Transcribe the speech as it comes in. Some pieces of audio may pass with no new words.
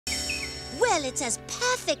Well, it's as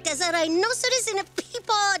perfect as a rhinoceros in a pea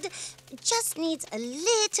pod. It just needs a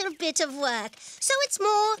little bit of work, so it's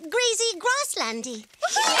more grazy grasslandy.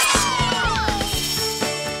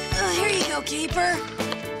 Here you go, Caper.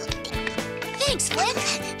 Thanks, Flick.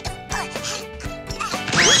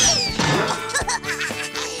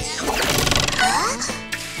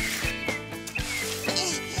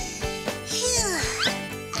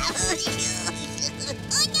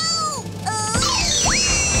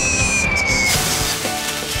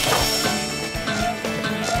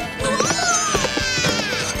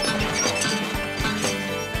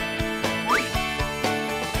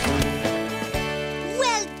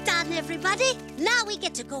 Now we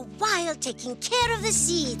get to go wild taking care of the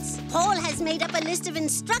seeds. Paul has made up a list of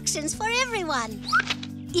instructions for everyone.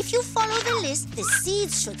 If you follow the list, the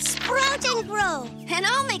seeds should sprout and grow. And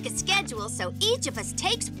I'll make a schedule so each of us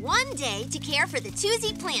takes one day to care for the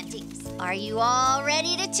Tuzi plantings. Are you all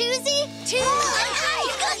ready to Tuzi?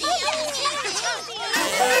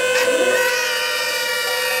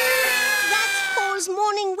 That's Paul's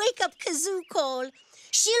morning wake-up kazoo call.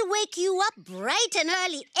 She'll wake you up bright and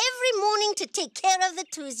early every morning to take care of the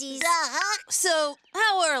Tuzis. So,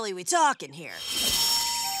 how early we talking here?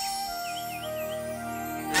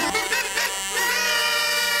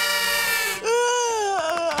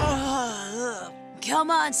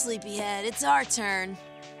 Come on, sleepyhead. It's our turn.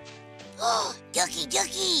 Oh,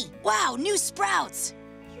 Ducky! Wow, new sprouts.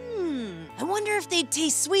 I wonder if they'd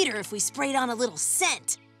taste sweeter if we sprayed on a little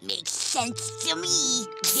scent. Makes sense to me.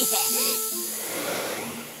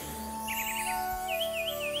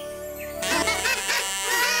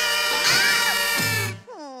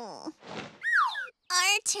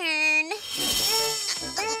 Our turn.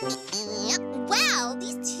 Wow,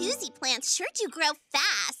 these Tuzi plants sure do grow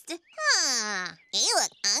fast. They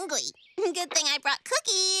look hungry. Good thing I brought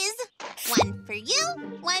cookies. One for you,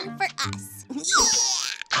 one for us.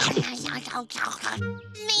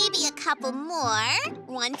 Maybe a couple more.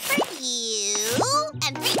 One for you.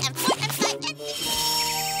 And 3 and 4 and 5 and 6.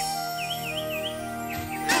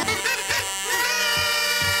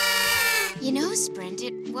 You know, Sprint,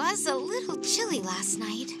 it was a little chilly last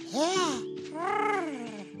night. Yeah.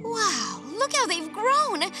 Wow, look how they've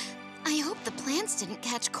grown. I hope the plants didn't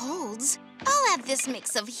catch colds. I'll add this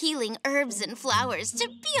mix of healing herbs and flowers to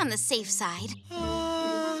be on the safe side.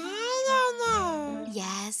 I don't know.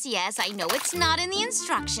 Yes, I know it's not in the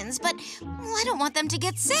instructions, but I don't want them to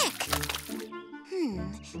get sick.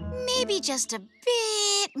 Maybe just a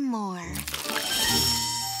bit more.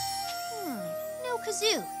 No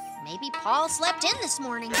kazoo. Maybe Paul slept in this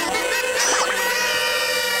morning.